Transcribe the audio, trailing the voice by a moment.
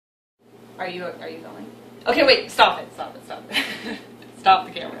Are you filming? Okay, wait, stop it. Stop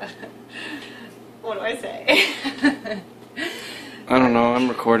the camera. What do I say? I don't know, I'm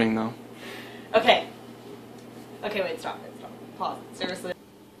recording though. Okay. Okay, wait, stop it. Pause. Seriously.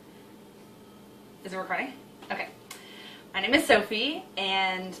 Is it recording? Okay. My name is Sophie,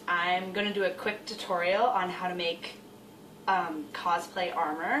 and I'm going to do a quick tutorial on how to make cosplay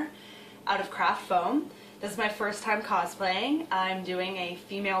armor out of craft foam. This is my first time cosplaying. I'm doing a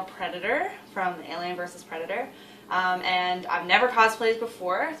female Predator from Alien vs. Predator, and I've never cosplayed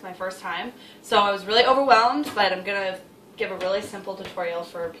before. It's my first time, so I was really overwhelmed, but I'm going to give a really simple tutorial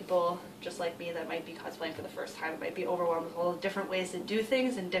for people just like me that might be cosplaying for the first time, might be overwhelmed with all the different ways to do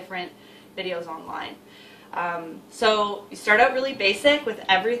things in different videos online. So you start out really basic with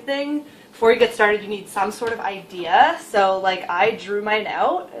everything. Before you get started, you need some sort of idea. So like I drew mine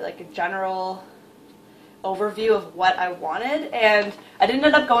out, like a general overview of what I wanted, and I didn't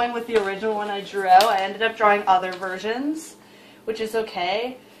end up going with the original one I drew out. I ended up drawing other versions, which is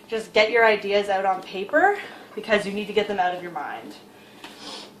okay. Just get your ideas out on paper because you need to get them out of your mind.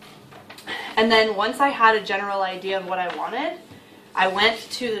 And then once I had a general idea of what I wanted, I went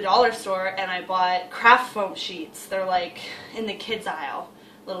to the dollar store and I bought craft foam sheets. They're like in the kids aisle.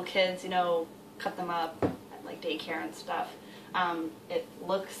 Little kids, you know, cut them up at like daycare and stuff. It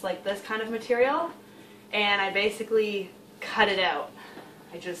looks like this kind of material, and I basically cut it out.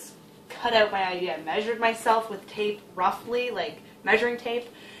 I just cut out my idea. I measured myself with tape roughly, like measuring tape,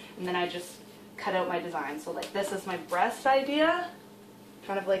 and then I just cut out my design. So like this is my breast idea,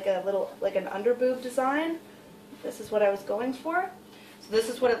 kind of like a little, like an underboob design. This is what I was going for. So this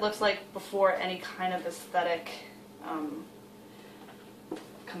is what it looks like before any kind of aesthetic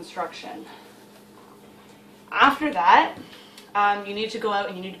construction. After that, you need to go out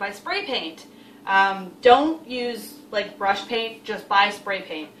and you need to buy spray paint. Don't use like brush paint, just buy spray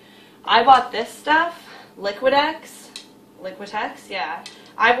paint. I bought this stuff, Liquitex, yeah.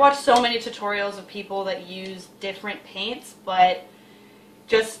 I've watched so many tutorials of people that use different paints, but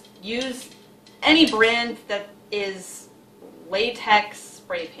just use any brand that is latex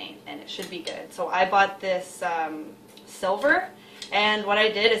spray paint and it should be good. So I bought this silver, and what I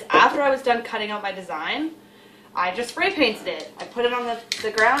did is after I was done cutting out my design, I just spray painted it. I put it on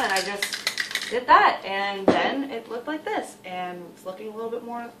the ground and I just did that, and then it looked like this, and it's looking a little bit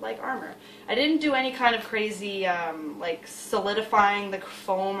more like armor. I didn't do any kind of crazy like solidifying the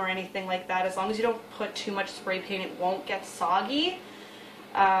foam or anything like that. As long as you don't put too much spray paint, it won't get soggy.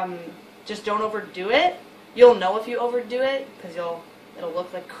 Just don't overdo it. You'll know if you overdo it because it'll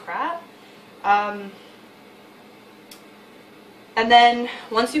look like crap. And then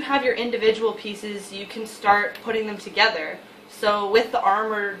once you have your individual pieces, you can start putting them together. So with the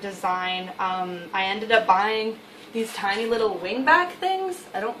armor design, I ended up buying these tiny little wingback things.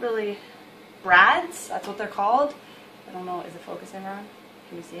 Brads, that's what they're called. I don't know, is it focusing on?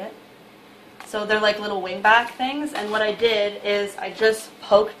 Can you see it? So they're like little wingback things, and what I did is I just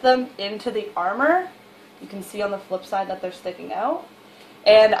poked them into the armor. You can see on the flip side that they're sticking out.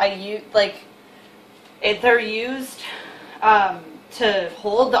 And they're used to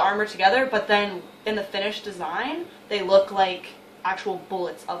hold the armor together, but then in the finished design, they look like actual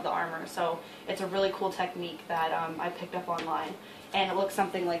bullets of the armor. So it's a really cool technique that I picked up online. And it looks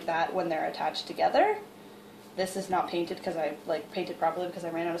something like that when they're attached together. This is not painted because I painted properly because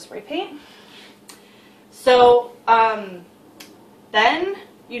I ran out of spray paint. So then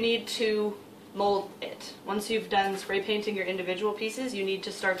you need to mold it. Once you've done spray painting your individual pieces, you need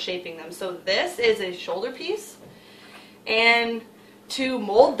to start shaping them. So this is a shoulder piece, and to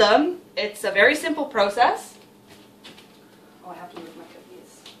mold them, it's a very simple process. Oh, I have to move my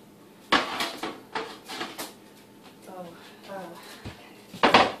cookies.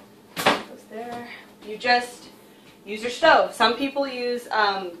 Okay. Goes there. You just use your stove. Some people use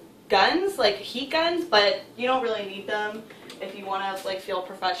guns, like heat guns, but you don't really need them. If you want to like feel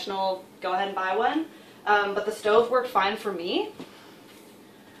professional, go ahead and buy one. But the stove worked fine for me.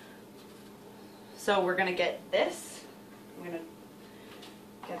 So we're gonna get this. I'm gonna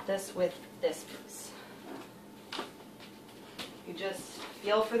get this with this piece. You just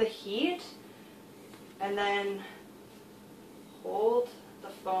feel for the heat, and then hold the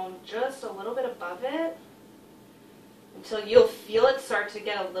foam just a little bit above it until you'll feel it start to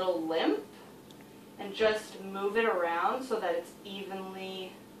get a little limp, and just move it around so that it's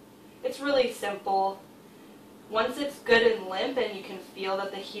evenly. It's really simple. Once it's good and limp and you can feel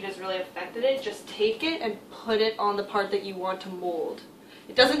that the heat has really affected it, just take it and put it on the part that you want to mold.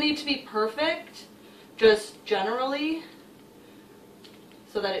 It doesn't need to be perfect, just generally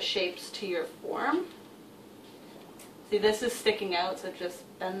so that it shapes to your form. See, this is sticking out, so just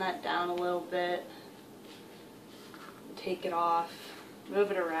bend that down a little bit, take it off, move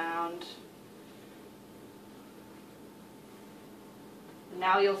it around.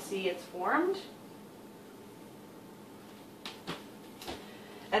 Now you'll see it's formed.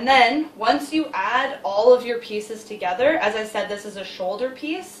 And then, once you add all of your pieces together, as I said, this is a shoulder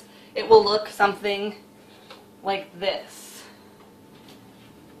piece, it will look something like this.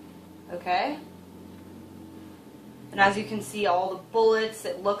 Okay? And as you can see, all the bullets,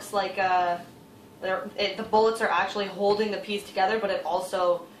 it looks like the bullets are actually holding the piece together, but it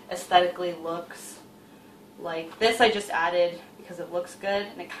also aesthetically looks like this. I just added because it looks good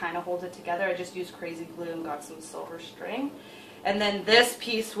and it kind of holds it together. I just used crazy glue and got some silver string. And then this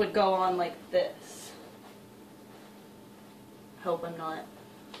piece would go on like this. Hope I'm not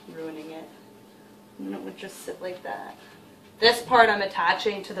ruining it. And it would just sit like that. This part I'm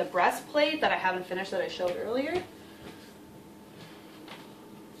attaching to the breastplate that I haven't finished that I showed earlier.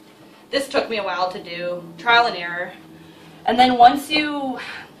 This took me a while to do, trial and error. And then once you,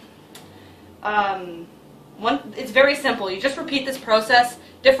 it's very simple. You just repeat this process,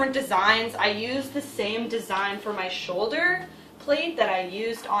 different designs. I used the same design for my shoulder plate that I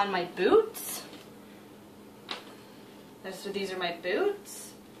used on my boots. So these are my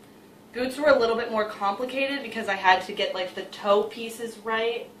boots. Boots were a little bit more complicated because I had to get like the toe pieces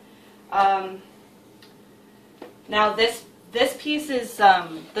right. Now this piece is,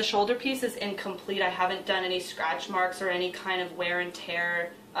 the shoulder piece is incomplete. I haven't done any scratch marks or any kind of wear and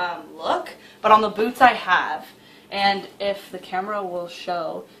tear look, but on the boots I have. And if the camera will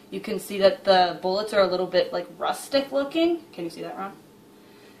show, you can see that the bullets are a little bit like rustic looking. Can you see that, Ron?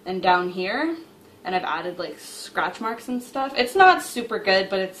 And down here, and I've added like scratch marks and stuff. It's not super good,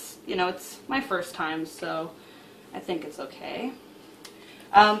 but it's, you know, it's my first time, so I think it's okay.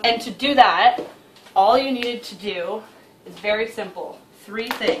 And to do that, all you needed to do is very simple. 3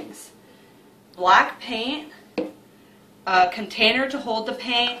 things. Black paint, a container to hold the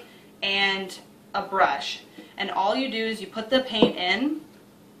paint, and a brush. And all you do is you put the paint in,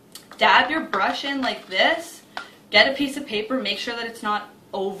 dab your brush in like this, get a piece of paper, make sure that it's not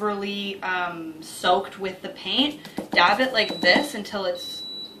overly soaked with the paint, dab it like this until it's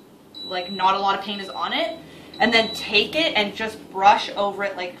like not a lot of paint is on it, and then take it and just brush over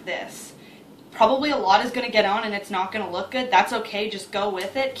it like this. Probably a lot is going to get on and it's not going to look good. That's okay, just go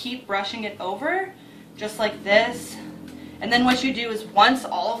with it. Keep brushing it over, just like this. And then what you do is once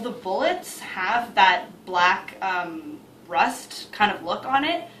all of the bullets have that black rust kind of look on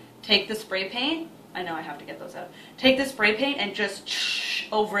it, take the spray paint. I know I have to get those out. Take the spray paint and just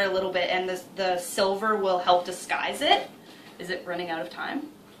over it a little bit, and the silver will help disguise it. Is it running out of time?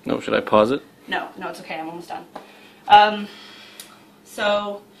 No, should I pause it? No, it's okay. I'm almost done.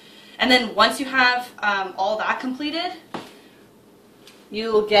 And then once you have all that completed,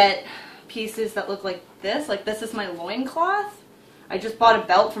 you'll get pieces that look like this. Like this is my loincloth. I just bought a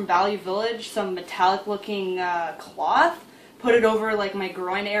belt from Value Village, some metallic looking cloth, put it over like my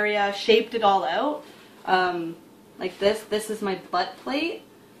groin area, shaped it all out. Like this. This is my butt plate.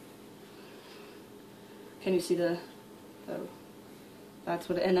 Can you see that's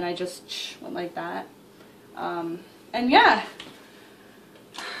what and then I just went like that. And yeah.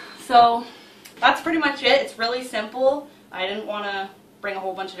 So that's pretty much it. It's really simple. I didn't want to bring a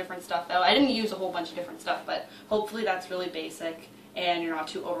whole bunch of different stuff out. I didn't use a whole bunch of different stuff, but hopefully that's really basic and you're not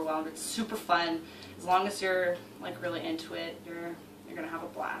too overwhelmed. It's super fun. As long as you're like really into it, you're gonna have a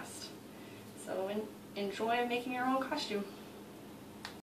blast. So enjoy making your own costume.